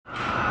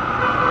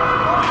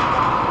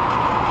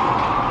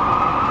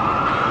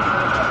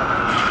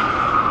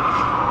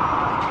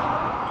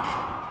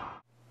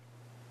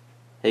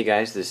Hey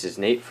guys, this is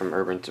Nate from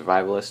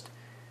UrbanSurvivalist,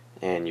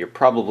 and you're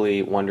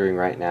probably wondering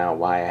right now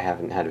why I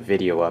haven't had a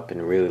video up in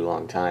a really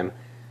long time,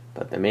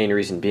 but the main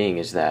reason being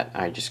is that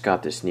I just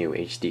got this new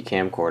HD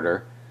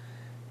camcorder,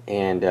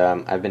 and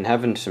I've been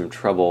having some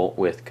trouble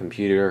with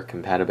computer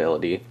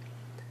compatibility,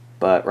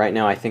 but right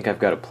now I think I've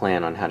got a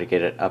plan on how to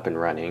get it up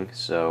and running,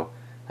 so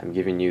I'm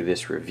giving you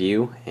this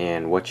review,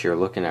 and what you're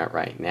looking at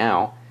right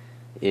now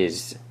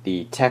is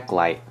the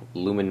TechLite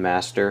Lumen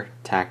Master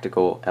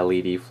Tactical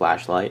LED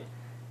Flashlight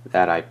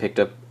that I picked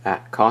up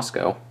at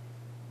Costco.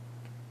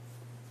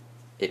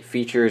 It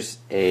features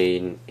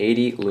an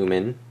 80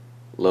 lumen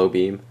low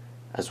beam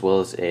as well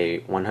as a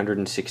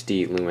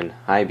 160 lumen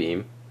high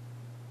beam,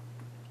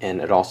 and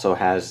it also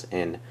has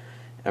an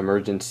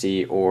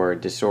emergency or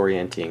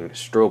disorienting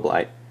strobe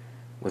light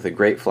with a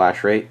great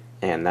flash rate,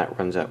 and that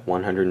runs at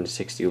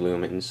 160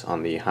 lumens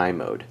on the high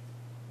mode.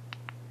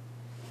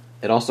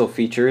 It also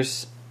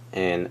features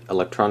an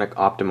electronic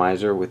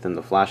optimizer within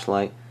the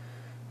flashlight,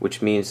 which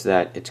means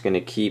that it's going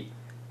to keep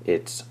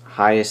its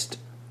highest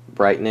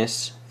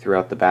brightness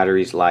throughout the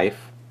battery's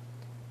life.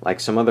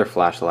 Like some other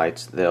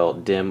flashlights, they'll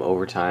dim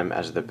over time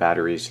as the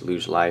batteries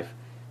lose life.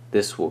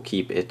 This will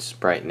keep its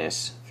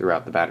brightness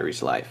throughout the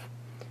battery's life,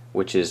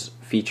 which is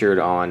featured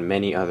on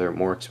many other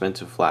more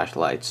expensive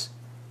flashlights.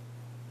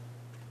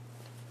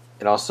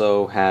 It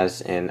also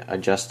has an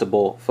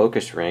adjustable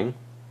focus ring.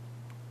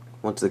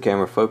 Once the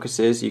camera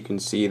focuses, you can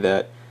see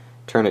that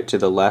turn it to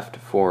the left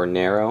for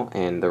narrow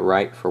and the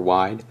right for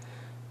wide.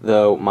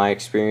 Though my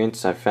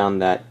experience, I've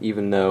found that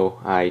even though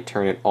I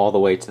turn it all the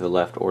way to the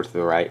left or to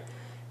the right,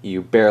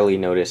 you barely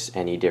notice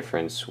any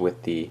difference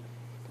with the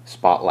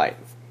spotlight.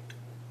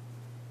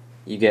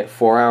 You get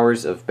 4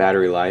 hours of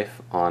battery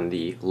life on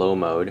the low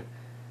mode,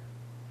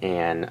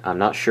 and I'm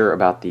not sure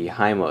about the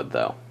high mode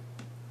though.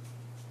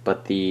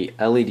 But the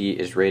LED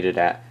is rated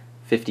at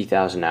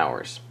 50,000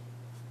 hours.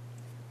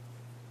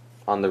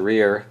 On the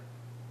rear,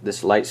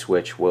 this light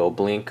switch will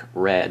blink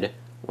red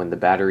when the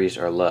batteries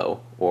are low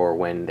or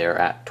when they're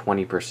at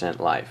 20%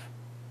 life.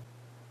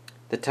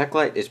 The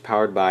TechLite is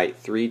powered by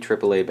 3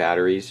 AAA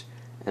batteries,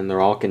 and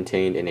they're all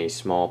contained in a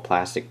small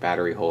plastic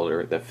battery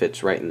holder that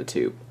fits right in the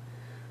tube.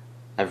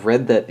 I've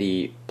read that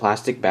the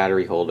plastic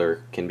battery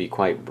holder can be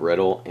quite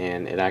brittle,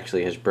 and it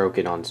actually has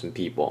broken on some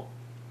people,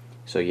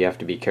 so you have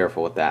to be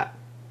careful with that.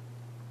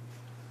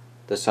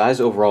 The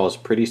size overall is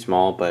pretty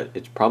small, but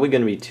it's probably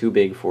going to be too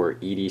big for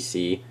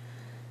EDC.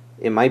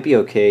 It might be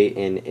okay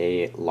in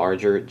a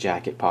larger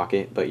jacket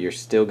pocket, but you're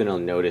still going to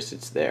notice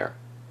it's there.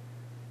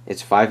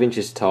 It's 5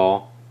 inches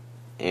tall,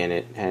 and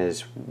it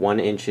has 1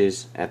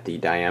 inches at the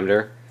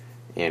diameter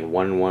and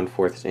 1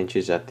 1/4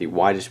 inches at the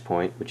widest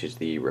point, which is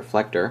the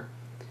reflector,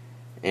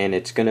 and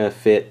it's going to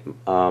fit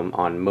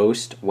on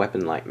most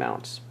weapon light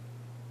mounts.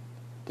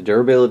 The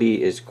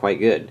durability is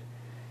quite good.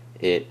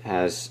 It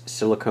has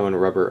silicone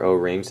rubber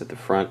O-rings at the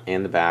front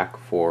and the back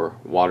for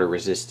water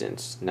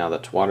resistance. Now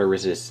that's water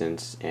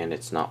resistance, and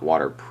it's not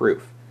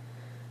waterproof.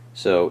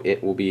 So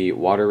it will be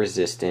water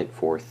resistant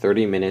for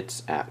 30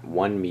 minutes at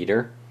 1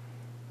 meter,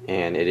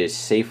 and it is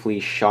safely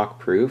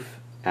shockproof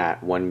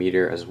at 1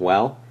 meter as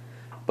well,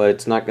 but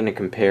it's not going to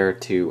compare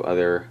to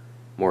other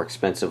more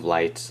expensive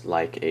lights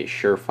like a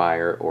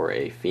Surefire or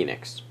a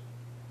Phoenix.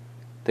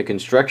 The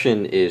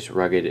construction is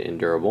rugged and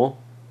durable.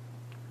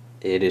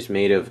 It is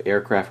made of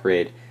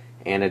aircraft-grade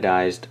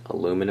anodized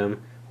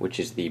aluminum, which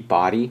is the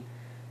body,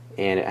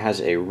 and it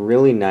has a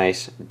really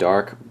nice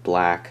dark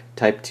black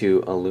Type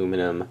 2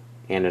 aluminum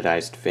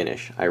anodized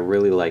finish. I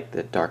really like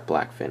the dark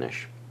black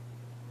finish.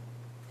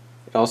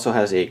 It also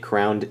has a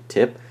crowned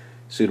tip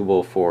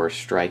suitable for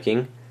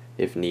striking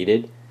if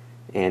needed,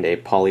 and a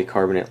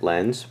polycarbonate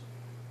lens.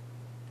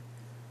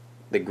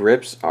 The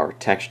grips are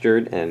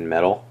textured and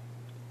metal,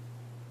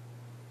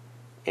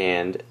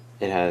 and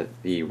it has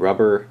the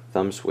rubber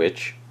thumb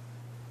switch,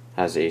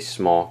 has a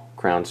small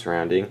crown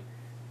surrounding,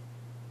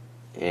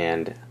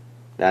 and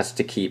that's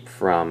to keep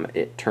from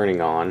it turning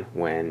on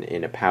when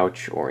in a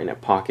pouch or in a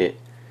pocket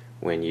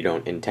when you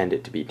don't intend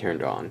it to be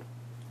turned on.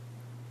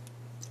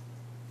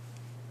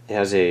 It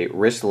has a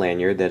wrist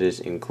lanyard that is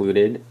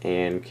included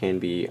and can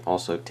be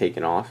also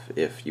taken off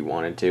if you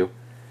wanted to.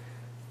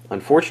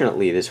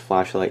 Unfortunately, this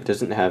flashlight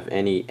doesn't have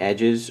any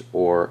edges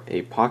or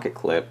a pocket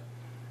clip,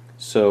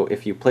 so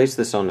if you place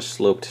this on a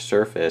sloped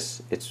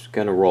surface, it's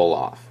going to roll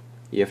off.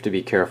 You have to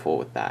be careful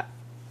with that.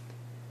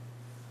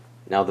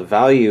 Now the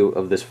value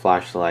of this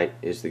flashlight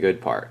is the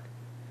good part.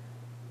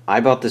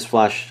 I bought this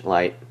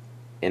flashlight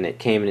and it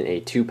came in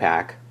a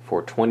 2-pack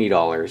for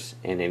 $20,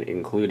 and it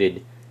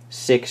included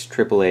 6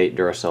 AAA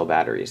Duracell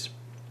batteries.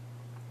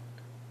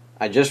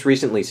 I just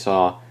recently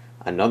saw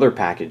another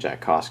package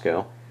at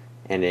Costco,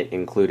 and it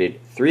included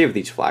 3 of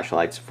these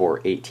flashlights for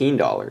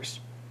 $18.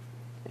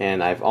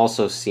 And I've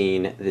also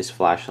seen this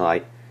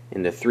flashlight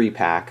in the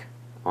 3-pack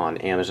on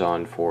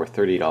Amazon for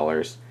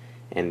 $30,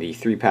 and the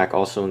 3-pack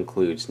also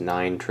includes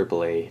 9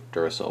 AAA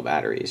Duracell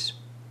batteries.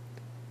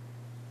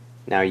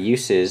 Now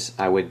uses,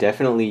 I would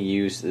definitely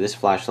use this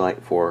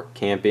flashlight for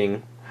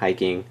camping,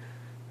 hiking,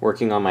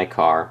 working on my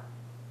car,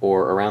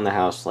 or around the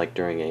house like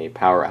during a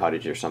power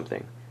outage or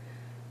something.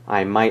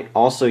 I might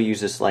also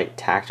use this light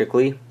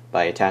tactically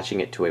by attaching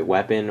it to a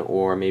weapon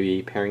or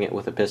maybe pairing it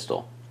with a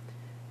pistol.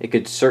 It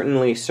could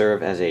certainly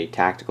serve as a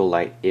tactical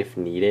light if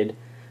needed,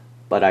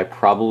 but I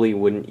probably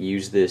wouldn't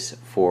use this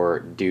for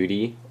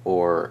duty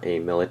or a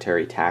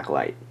military tack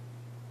light.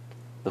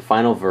 The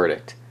final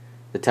verdict: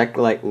 the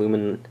TechLite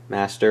Lumen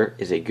Master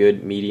is a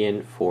good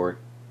median for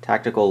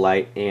tactical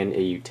light and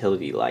a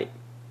utility light.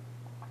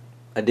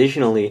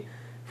 Additionally,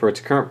 for its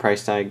current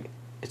price tag,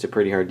 it's a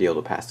pretty hard deal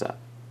to pass up.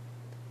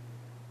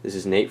 This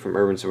is Nate from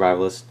Urban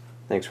Survivalist.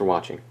 Thanks for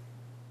watching.